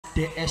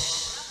DS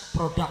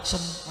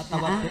Production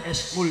atau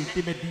DS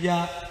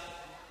Multimedia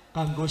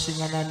kanggo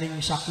singananing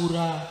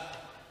Sakura.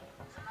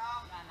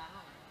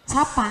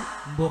 Siapa?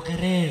 Mbok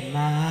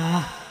Kerena.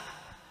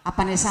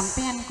 Apa nih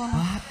sampean kon?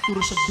 Batur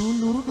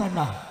sedulur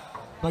kana.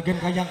 Bagian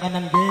kayang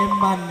kanan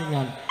geman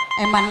ningan.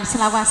 Eman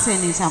selawase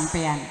nih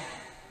sampean.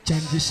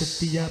 Janji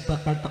setia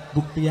bakal tak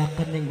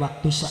buktiaken ning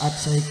waktu saat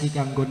saiki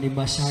kanggo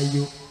Mas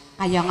Ayu.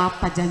 Kayak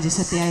ngapa janji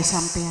setia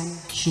sampean?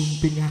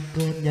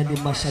 Sumpingaken yen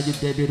Mas Ayu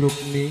Dewi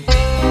Rukmi.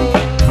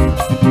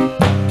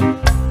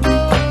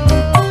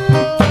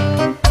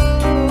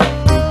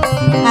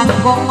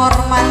 Kanggo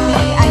ngormati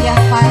ayah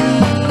pari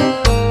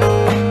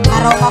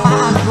karo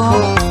mama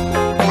Agung.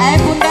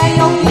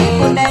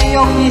 Bunda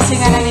Yogi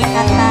singanane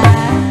kata.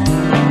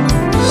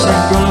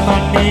 Senggol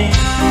maning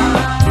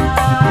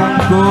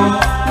kanggo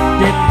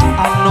Den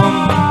Anom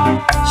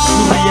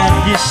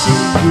Suryadi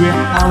sing duwe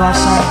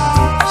kawasan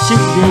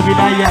sing duwe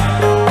wilayah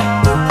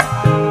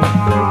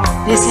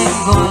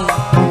disenggol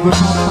kanggo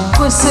sapa?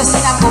 Khusus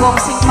kanggo wong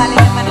sing paling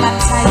nemen lan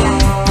sayang.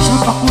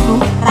 Sapa kuno?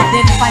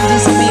 Raden Panji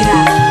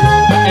Semira.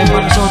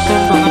 Eman soten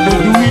banget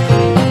duit.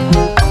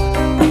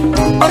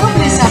 Baru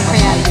beli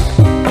sampean.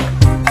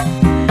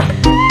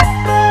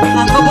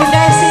 Kanggo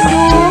Bunda Sindu.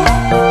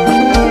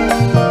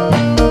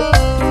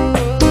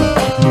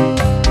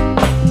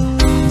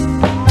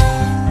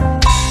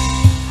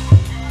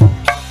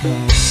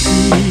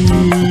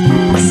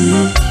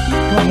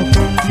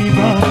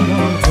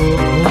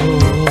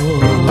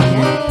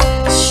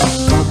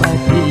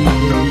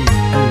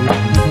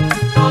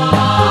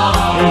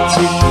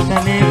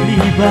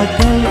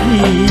 Bakal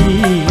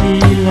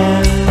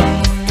hilang.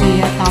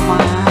 Iya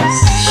Tamas.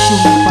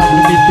 Sumpah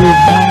demi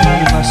Tuhan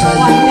di masa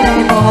Wah tidak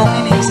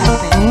dibohong ini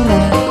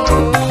sampai.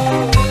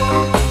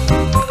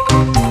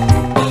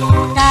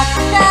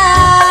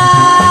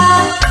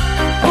 Kakak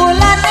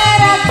bulan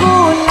era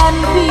bulan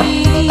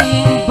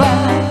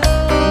bimbang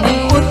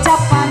ning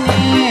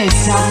ucapane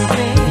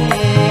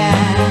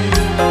sampean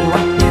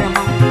watir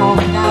mangko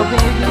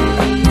gawe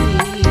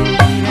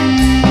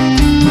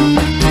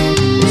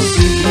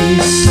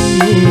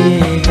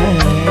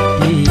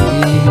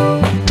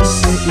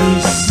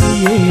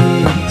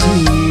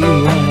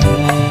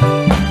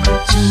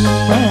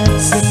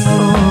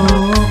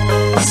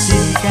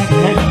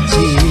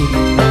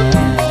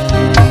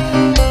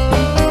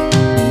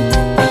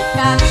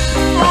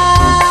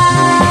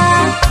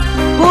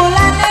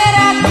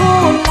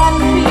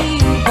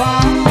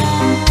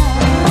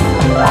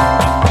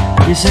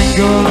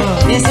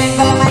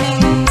disenggol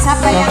maning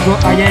siapa yang kanggo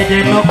ayah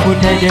Denok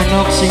Bunda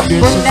Denok sing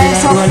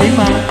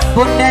 925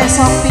 Bunda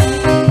Sopi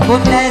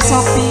Bunda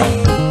Sopi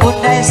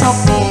Bunda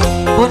Sopi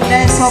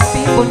Bunda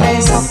Sopi Bunda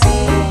Sopi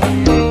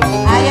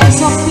ayah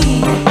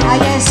Sopi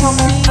ayah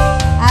Sopi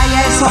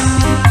ayah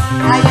Sopi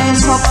ayah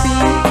Sopi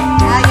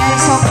ayah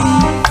Sopi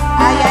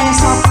ayah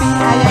Sopi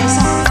ayah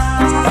Sopi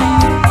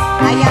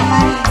ayah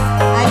Mari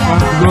ayah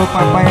kanggo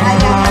Papa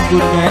Ema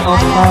Bunda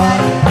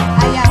Opa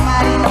ayah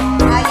Mari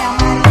ayah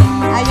Mari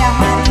ayah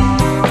Mari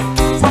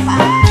siapa?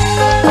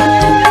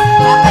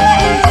 Bapaknya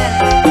Angel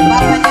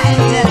bapaknya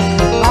Angel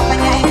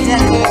bapaknya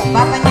Angel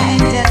bapaknya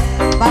Angel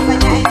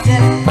bapaknya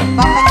Angel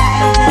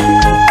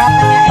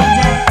bapaknya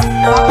Angel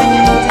bapaknya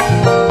Angel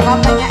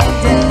bapaknya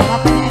Angel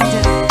bapaknya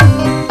Angel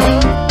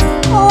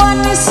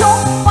wani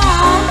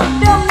sumpah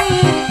demi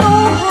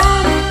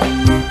Tuhan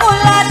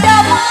kula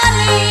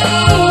damani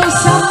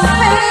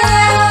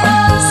sampeyan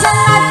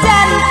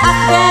senajan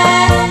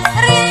akeh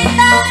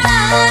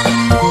rintangan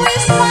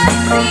wis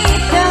pasti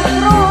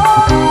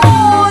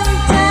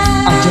keruncang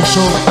aja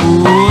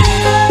sobut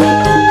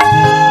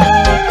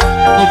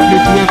kopi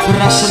dua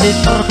beras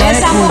liter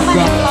kayak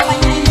buka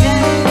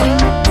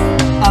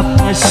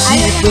apa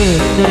sih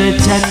bener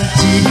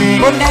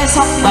janjine Bunda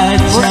Sopi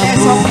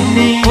aja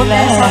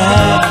munilah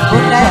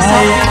Bunda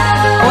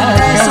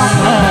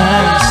Sopi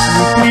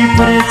Putri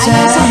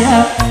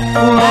percaya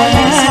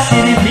watir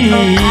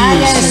setia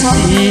ayah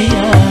Sopi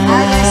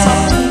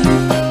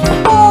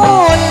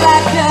kula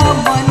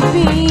demen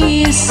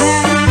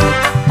pisan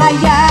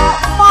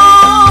kayak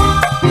mau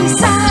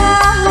pisan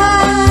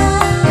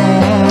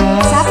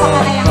siapa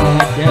ada yang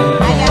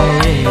ayah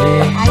Mari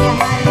ayah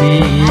Mari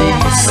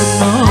ayah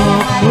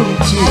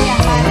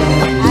Mari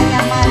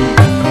ayah Mari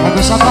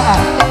bagus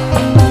apaan?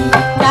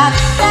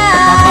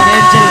 Papa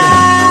Angel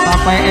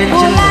Papa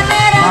Angel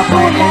Papa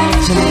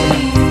Angel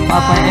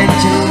Papa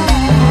Angel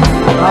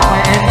Papa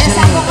Angel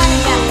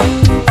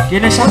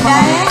kini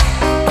siapa?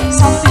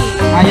 Sopi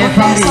ayah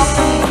Fahri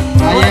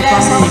ayah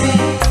Fahri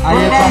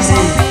ayah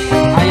Fahri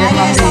ayah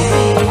Fahri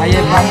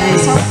ayah Fahri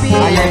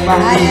ayah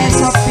Fahri ayah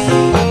Sopi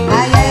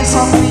ayah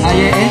Sopi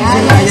ayah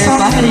Angel ayah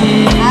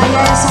Fahri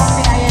ayah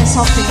Sopi ayah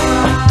Sopi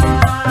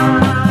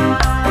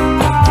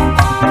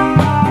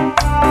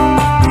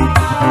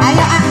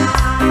ayo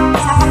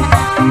siapa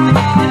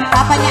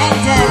papanya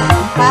Angel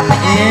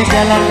papanya Angel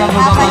jalan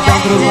kamu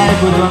potong rumah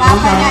ibu tuan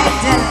papanya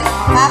Angel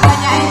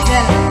papanya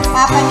Angel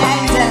papanya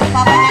Angel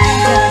papanya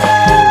Angel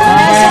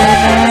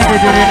Rena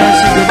tidurin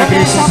nasi gue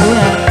negeri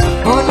sebulan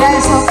Bunda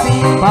Sopi,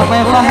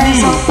 Bapak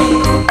Fahri,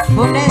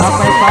 Bunda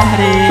Bapak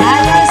Fahri,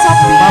 Ayah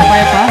Sopi,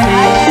 Bapak Fahri,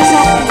 Ayah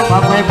Sopi,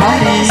 Bapak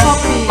Fahri, Ayah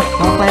Sopi,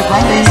 Bapak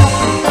Fahri.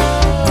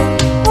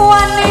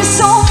 Wani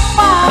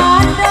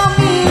sumpah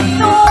demi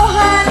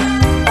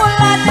Tuhan,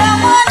 kula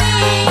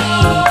damani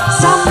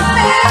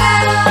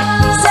sampean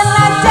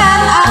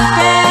senajan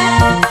akeh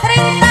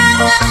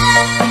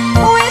rintangan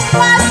wis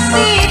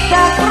pasti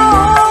tak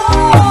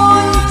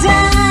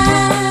runjang.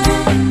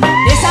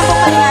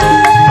 Disambung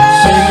palingan.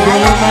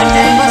 Ayah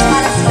Angel bos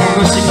Malaysia,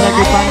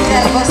 Ayah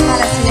Angel bos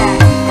Malaysia,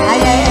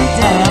 Ayah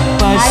Angel,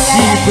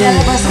 Ayah Angel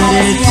bos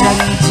Malaysia,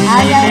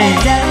 Ayah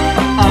Angel,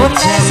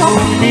 Bunda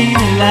Sopi,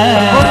 Bunda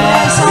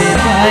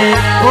Sopi,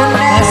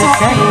 Bunda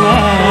Sopi,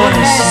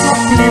 Bunda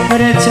Sopi,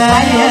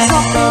 percaya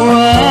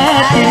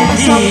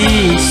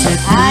Warinih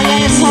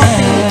Ayah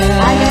Sopi,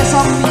 Ayah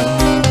Sopi,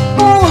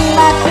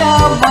 kula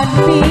demen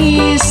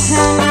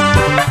pisan,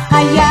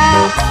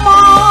 Ayah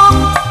mau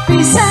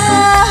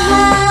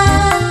pisahan.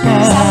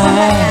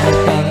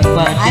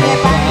 Ayah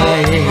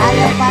Pari,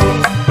 Ayah Pari,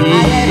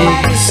 Ayah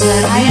Pari,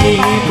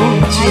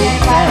 Ayah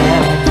Pari,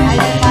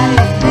 Ayah Pari,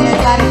 Ayah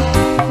Pari,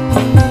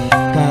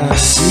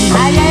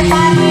 Ayah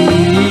Pari,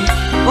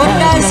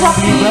 Bunda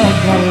Sopi,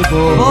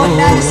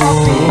 Bunda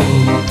Sopi,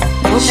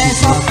 Bunda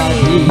Sopi,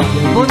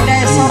 Bunda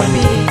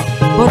Sopi,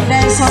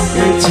 Bunda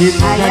Sopi,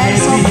 Ayah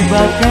Sopi,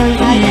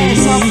 Ayah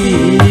Sopi,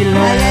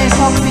 Ayah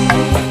Sopi,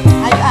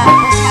 ayo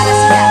bos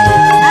Malaysia,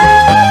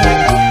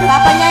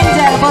 Bapaknya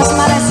Angel, bos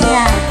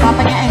Malaysia,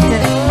 Bapaknya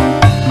Angel.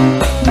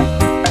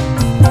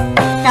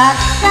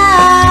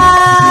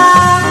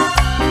 Kakak,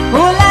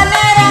 bulan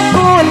merah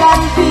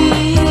bulan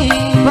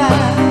tiba,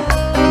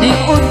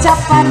 ning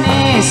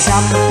ucapane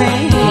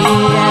sampeyan,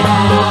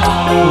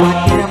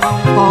 kuatir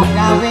mongko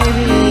gawe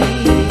wir.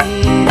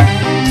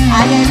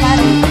 Ayah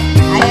Pari,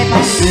 Ayah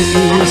Pari,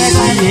 Ayah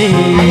Pari,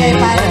 Ayah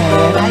Pari,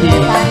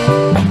 Ayah Pari,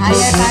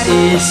 Ayah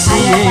Pari,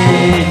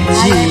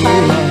 Ayah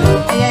Pari,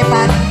 Ayah Pari, Ayah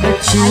Pari,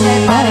 Ayah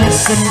Pari,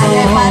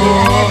 Ayah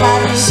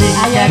Pari,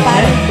 Ayah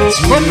Pari,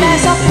 Bunda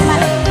Sopi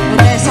man,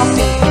 Bunda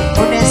Sopi,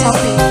 Bunda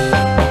Sopi.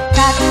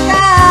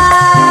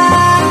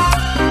 Kakak,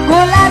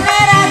 gula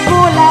merah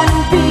gulan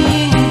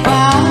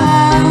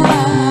pimbang.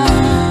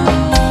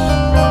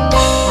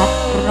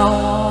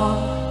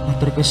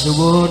 Matur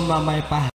kesuwun Mamai Pah.